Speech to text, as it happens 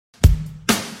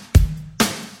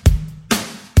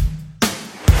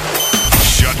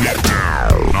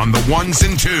on the ones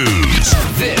and twos.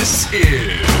 This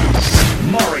is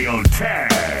Mario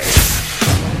Tazz.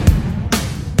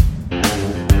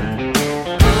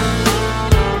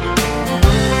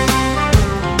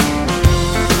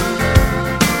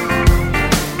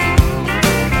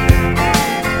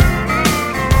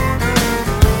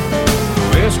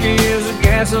 Whiskey is a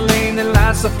gasoline that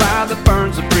lights the fire that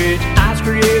burns the bridge. Ice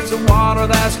creates the water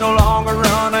that's no longer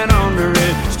running under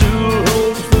it. Stool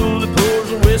holds the fool that pours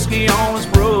the whiskey on his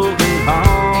broken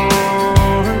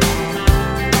heart.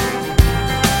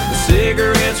 The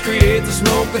cigarettes create the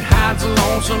smoke that hides the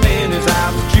lonesome in his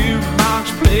eyes. The jukebox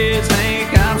plays Hank,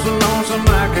 I'm so lonesome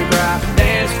I could cry.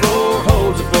 Dance floor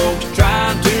holds the folks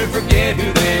trying to forget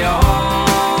who they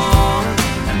are.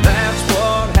 And that's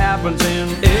what happens in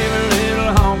every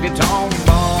little honky-tonk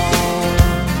bar.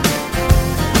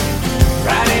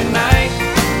 Friday night,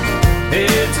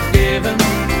 it's a given,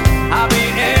 I'll be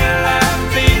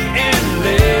LIV and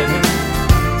living.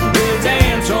 We'll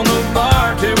dance on the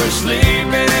bar till we're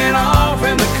sleeping and off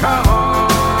in the car.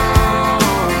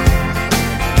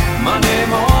 Monday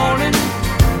morning,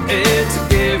 it's a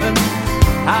given,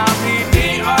 I'll be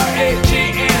DRAG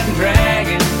and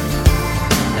dragging.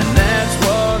 And that's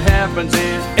what happens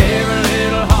in every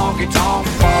little honky-tonk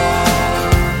bar.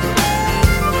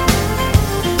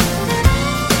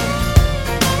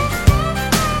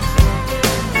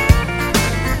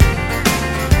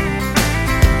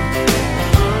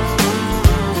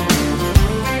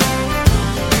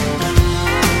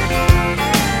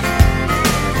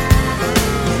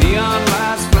 Neon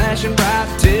lights flashing bright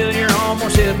till you're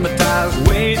almost hypnotized.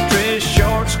 Waitress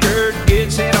short skirt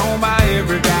gets hit on by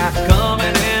every guy.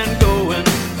 Coming and going,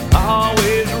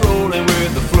 always rolling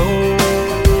with the flow.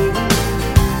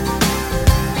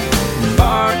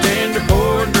 Bartender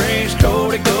pouring drinks,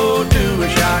 Cody, go do a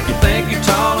shot. You think you're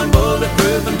tall and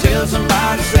bulletproof until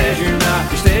somebody says you're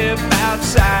not. You step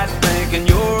outside thinking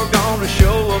you're gonna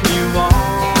show them you are.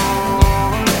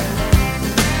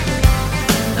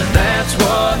 And that's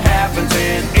what happens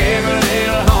in every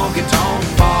little honky-tonk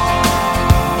bar.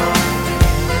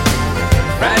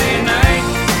 Friday night,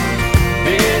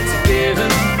 it's a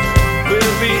given,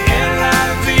 we'll be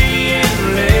LIV and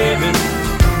living.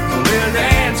 We'll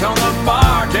dance on the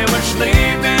bar till we're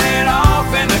sleeping it off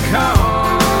in the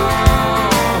car.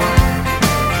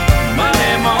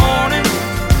 Monday morning,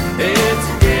 it's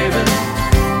a given,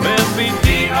 we'll be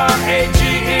DRAG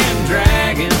and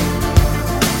dragging.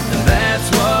 And that's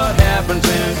what happens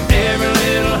in every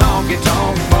little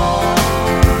honky-tonk bar.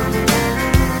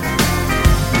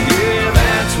 Yeah,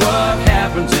 that's what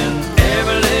happens in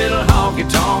every little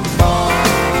honky-tonk bar.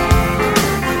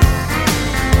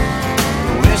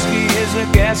 Whiskey is a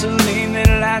gasoline that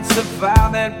lights the fire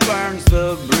that burns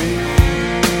the bridge.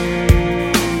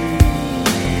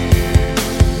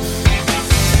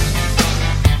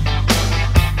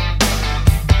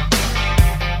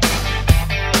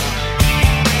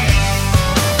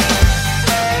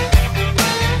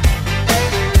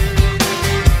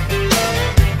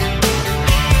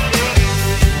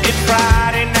 It's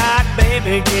Friday night,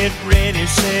 baby, get ready,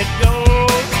 set, go.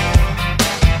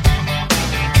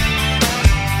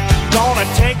 Gonna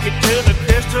take you to the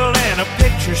Crystal and a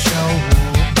picture show.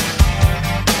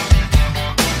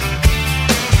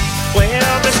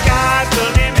 Well, the sky's the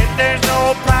limit, there's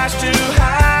no price too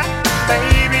high.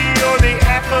 Baby, you're the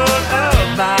apple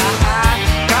of my eye.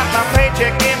 Got my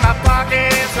paycheck in my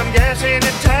pocket and some gas in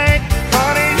the tank.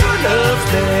 Honey, your love's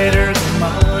better than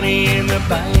money in the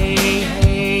bank.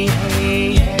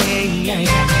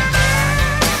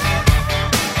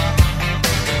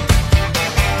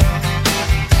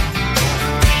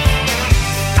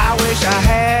 I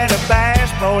had a bass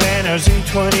boat and a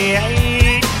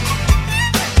Z28,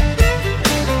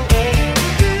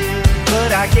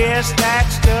 but I guess that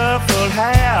stuff will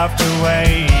have to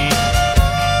wait.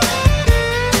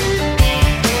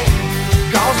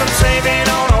 'Cause I'm saving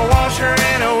on a washer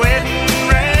and a wedding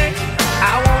ring.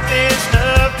 I want this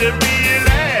stuff to be a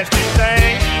lasting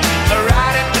thing.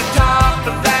 Right at the top,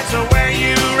 but that's where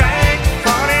you rank.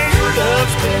 Honey, your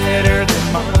love's better than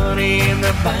money in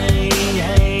the bank.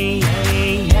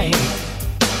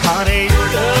 Honey, your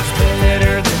love's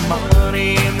better than money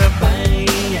in the bank.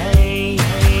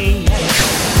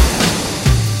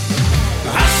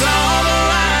 I saw the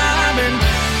light, been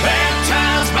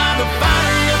baptized by the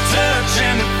fire of touch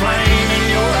and the flame.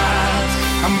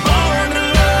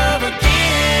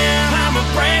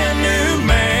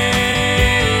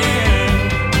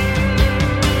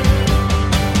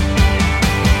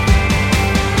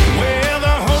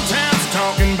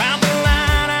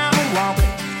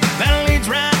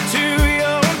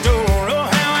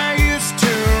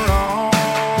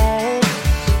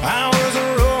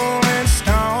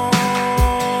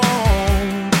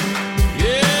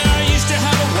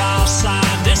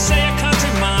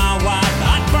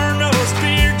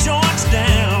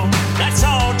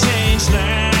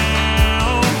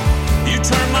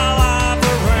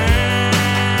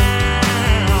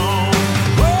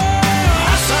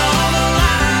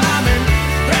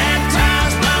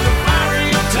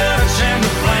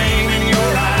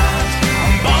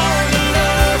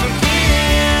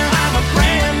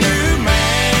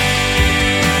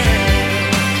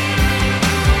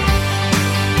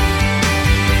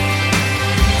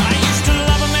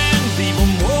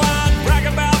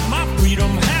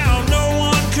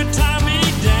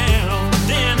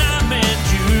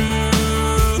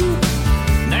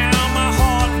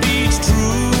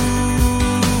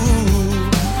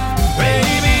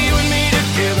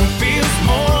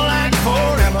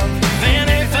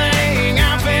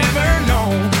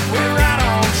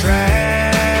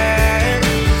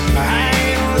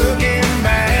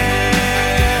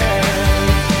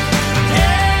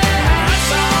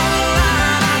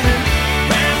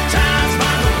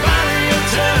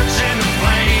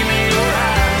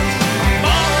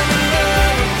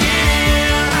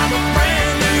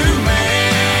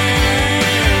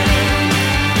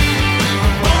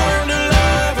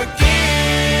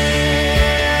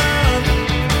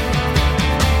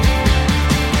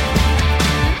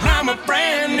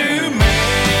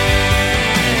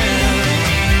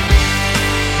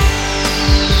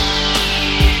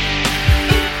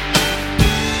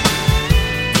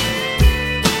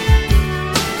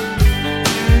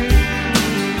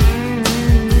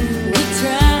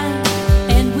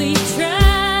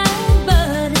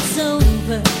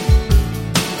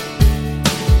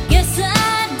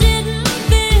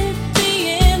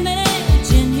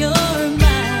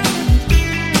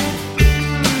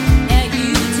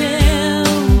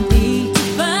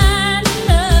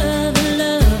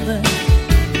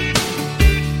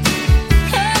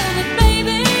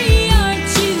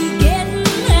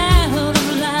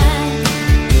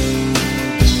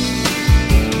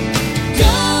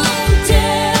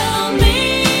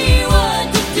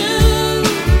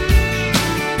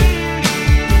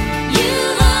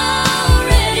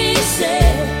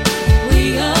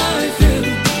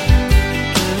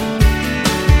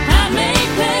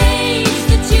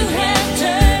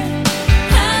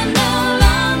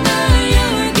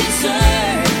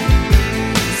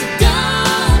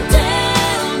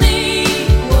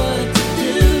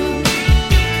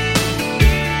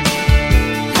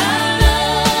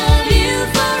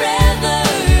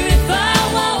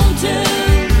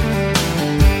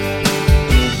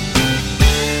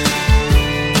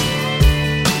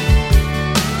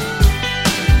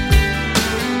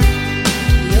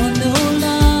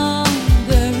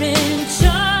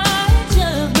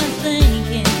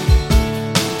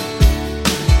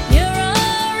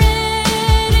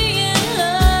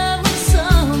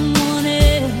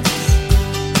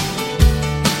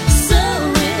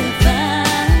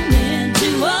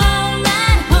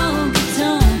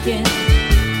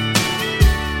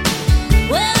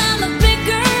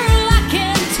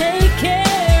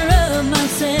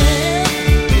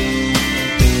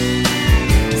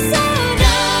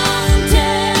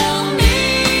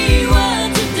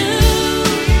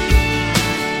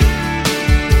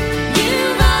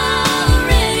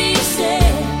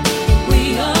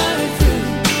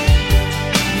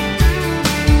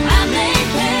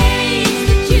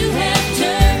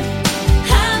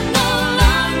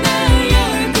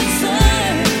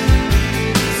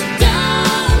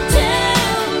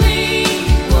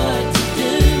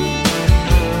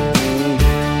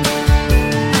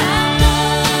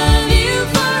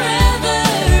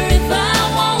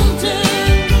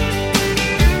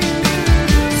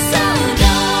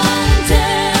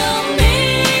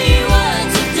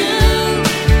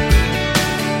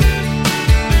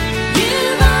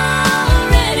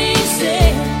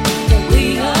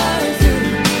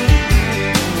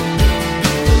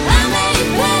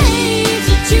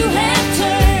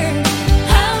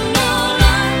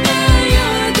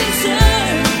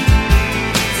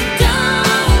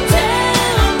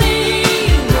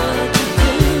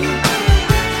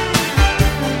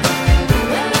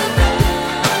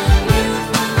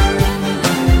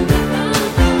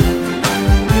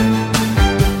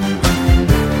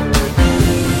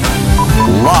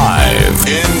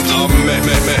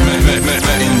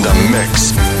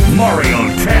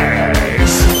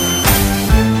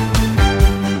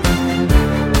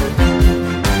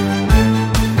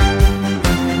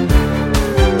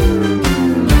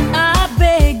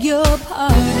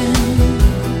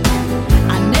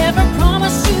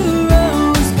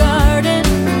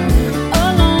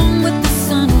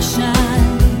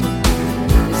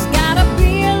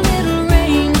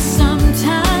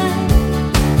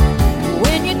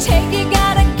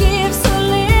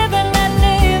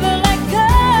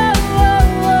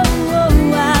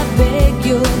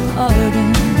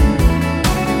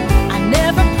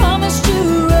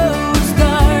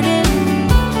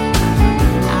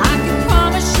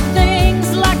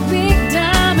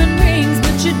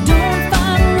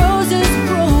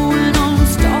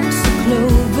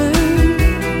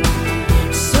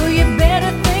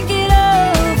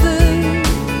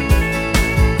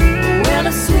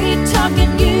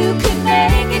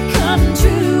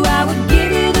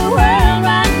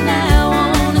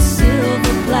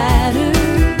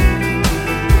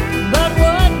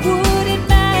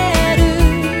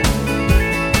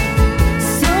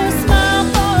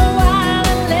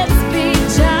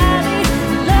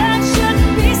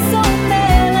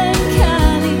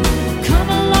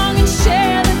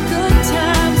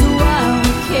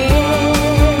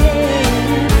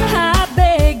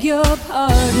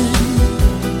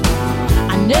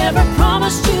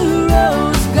 promised you a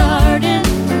rose garden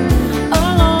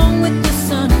along with the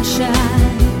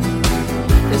sunshine.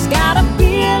 There's gotta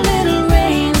be a little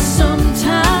rain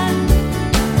sometime.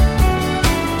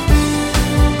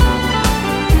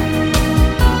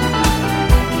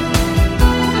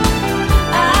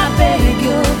 I beg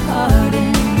your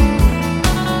pardon,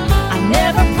 I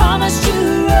never promised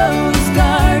you a rose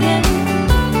garden.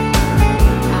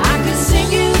 I could sing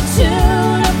you a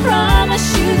tune, I promise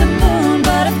you the moon,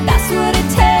 but if that's what it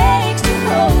takes to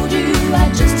hold you,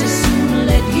 I'd just as soon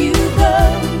let you go.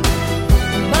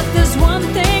 But there's one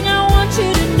thing I want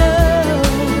you to know: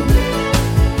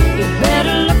 you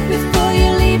better look before you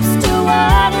leap, still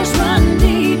waters run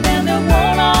deep, and there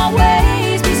won't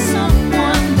always be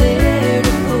someone there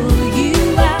to pull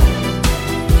you out.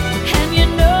 And you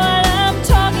know what I'm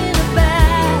talking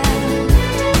about.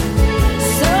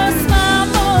 So smile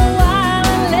for a while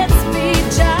and let's be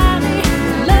jolly.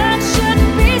 Love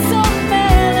shouldn't be so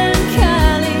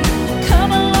melancholy.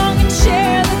 Come along and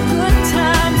share the good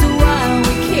times while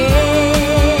we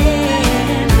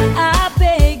can. I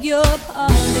beg your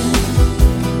pardon,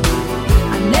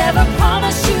 I never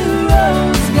promised you a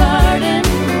rose garden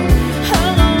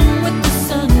along with the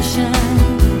sunshine.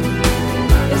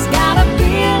 There's gotta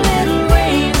be a little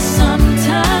rain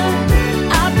sometime.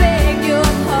 I beg your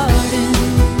pardon,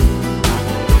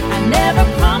 I never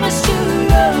promised you a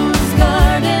rose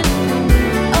garden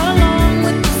along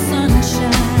with the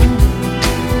sunshine.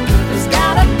 There's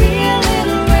gotta be a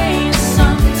little rain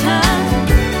sometime.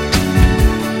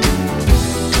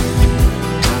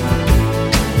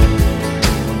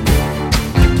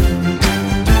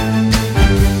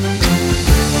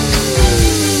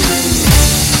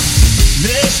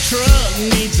 This truck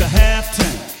needs a half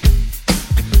tank.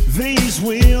 These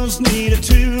wheels need a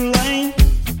 2-lane.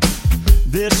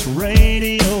 This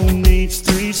radio needs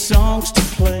 3 songs to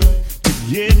play to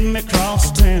get me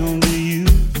across town to you.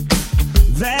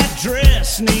 That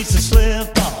dress needs to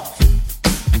slip off.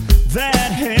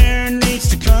 That hair needs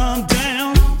to come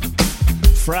down.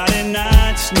 Friday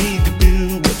nights need to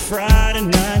do what Friday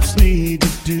nights need to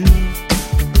do.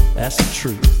 That's the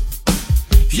truth.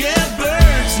 Yeah,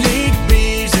 birds need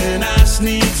bees and ice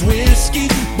needs whiskey.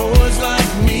 Boys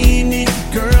like me need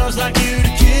girls like you to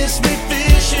kiss me.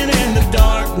 Fishing in the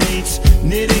dark needs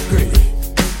nitty gritty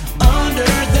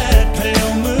under that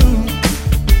pale moon.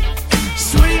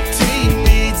 Sweet tea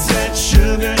needs that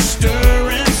sugar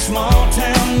stirring. Small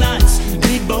town nights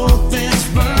need both ends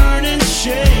burning.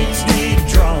 Shades need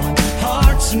drawing,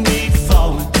 hearts need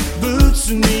falling, boots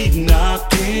need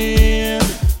knocking,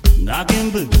 knocking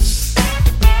boots.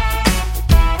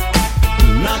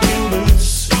 Knocking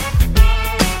boots,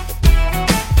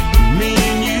 me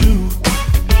and you.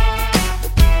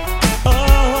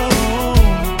 Oh,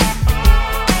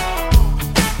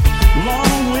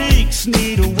 long weeks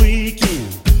need a weekend.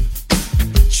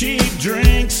 Cheap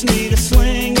drinks need a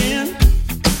swinging.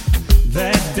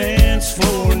 That dance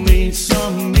floor needs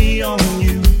some me on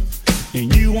you,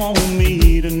 and you on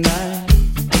me tonight.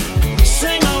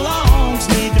 Sing-alongs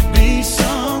need to be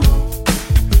sung.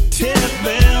 Tennis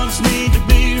bells need to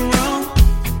be rung.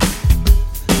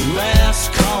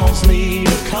 Last calls need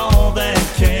to call that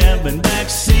cab, and back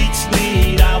seats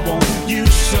need I want you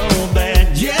so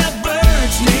bad. Yeah,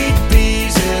 birds need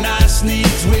bees and ice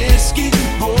needs whiskey.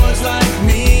 Boys like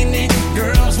me need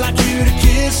girls like you to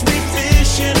kiss me.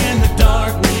 Fishing in the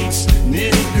dark needs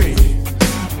nitty gritty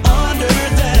under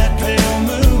that pale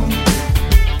moon.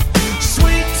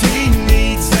 Sweet tea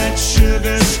needs that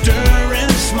sugar stirring.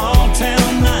 Small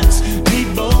town nights need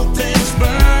both ends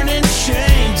burning.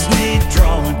 Shades need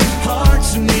drawing,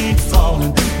 hearts need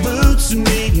falling, boots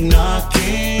need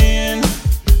knocking,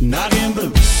 knocking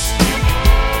boots,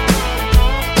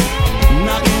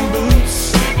 knocking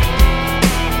boots.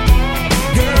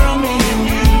 Girl, me and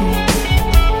you.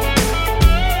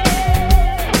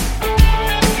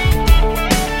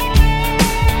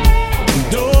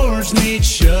 Doors need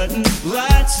shutting,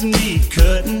 lights need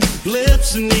cutting,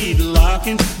 lips need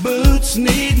locking, boots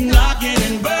need knocking,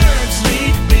 and birds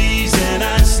need bees and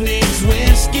ice needs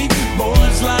whiskey.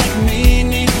 Boys like me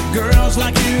need girls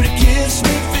like you to kiss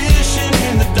me. Fishing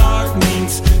in the dark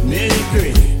needs nitty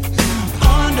gritty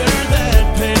under that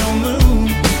pale moon.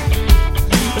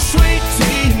 A sweet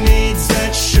tea needs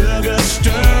that sugar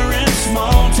stirring.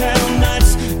 Small town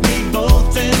nights need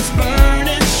both ends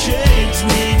burning. Shades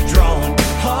need drawing,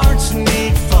 hearts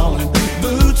need falling,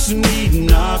 boots need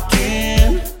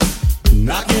knocking,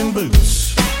 knocking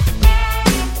boots,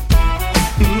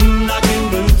 knocking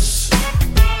boots.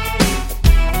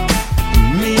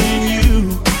 Me and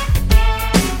you.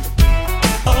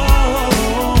 Oh,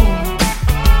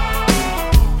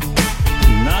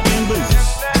 knocking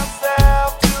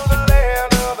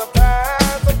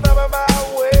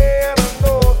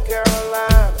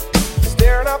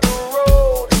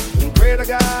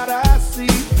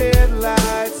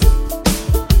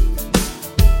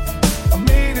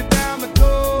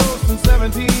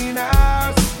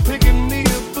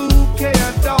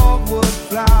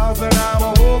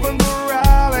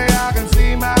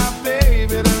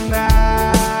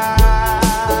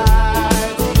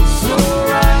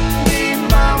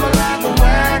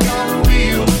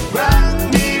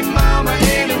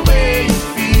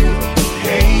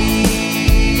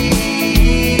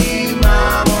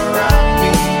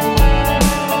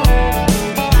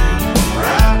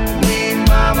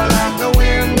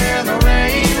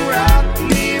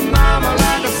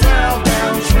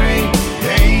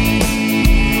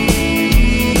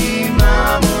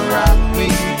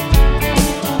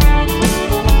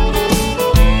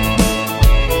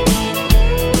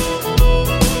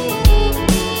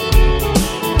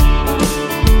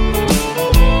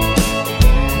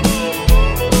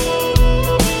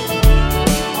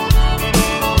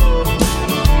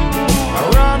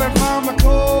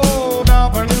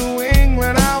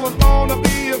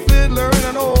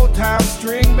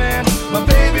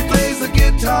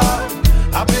guitar,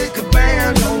 I pick a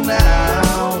banjo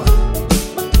now.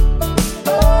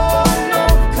 Oh no,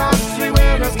 country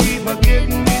winners keep a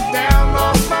getting me down.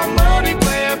 Lost my money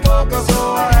playing poker,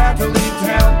 so I had to leave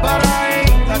town. But I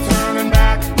ain't turning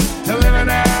back to living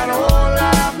that old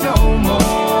life no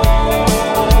more.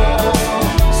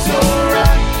 So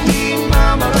rock me,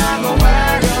 mama, like a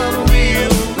wagon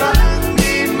wheel. Rock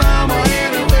me, mama,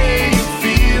 any way you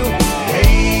feel.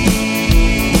 Hey,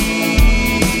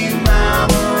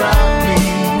 mama, rock me.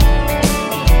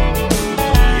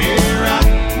 Yeah, rock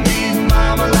me,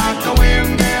 mama, like the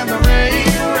wind and the rain.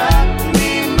 Rock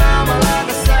me, mama, like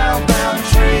a southbound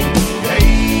train.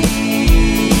 Hey,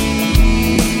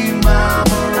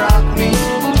 mama, rock me.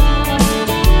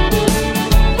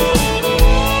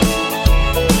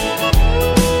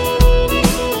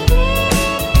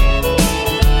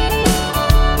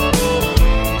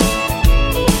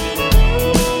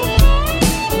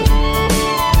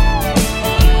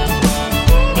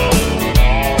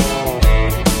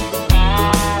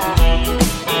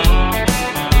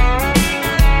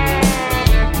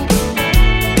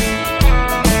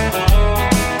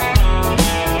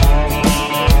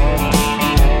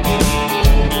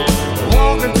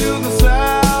 Walking to the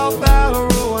south out of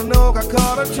Roanoke, I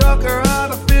caught a trucker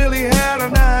out of Philly, had a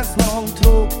nice long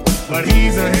tote. But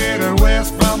he's a headed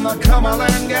west from the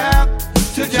Cumberland Gap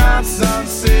to Johnson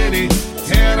City.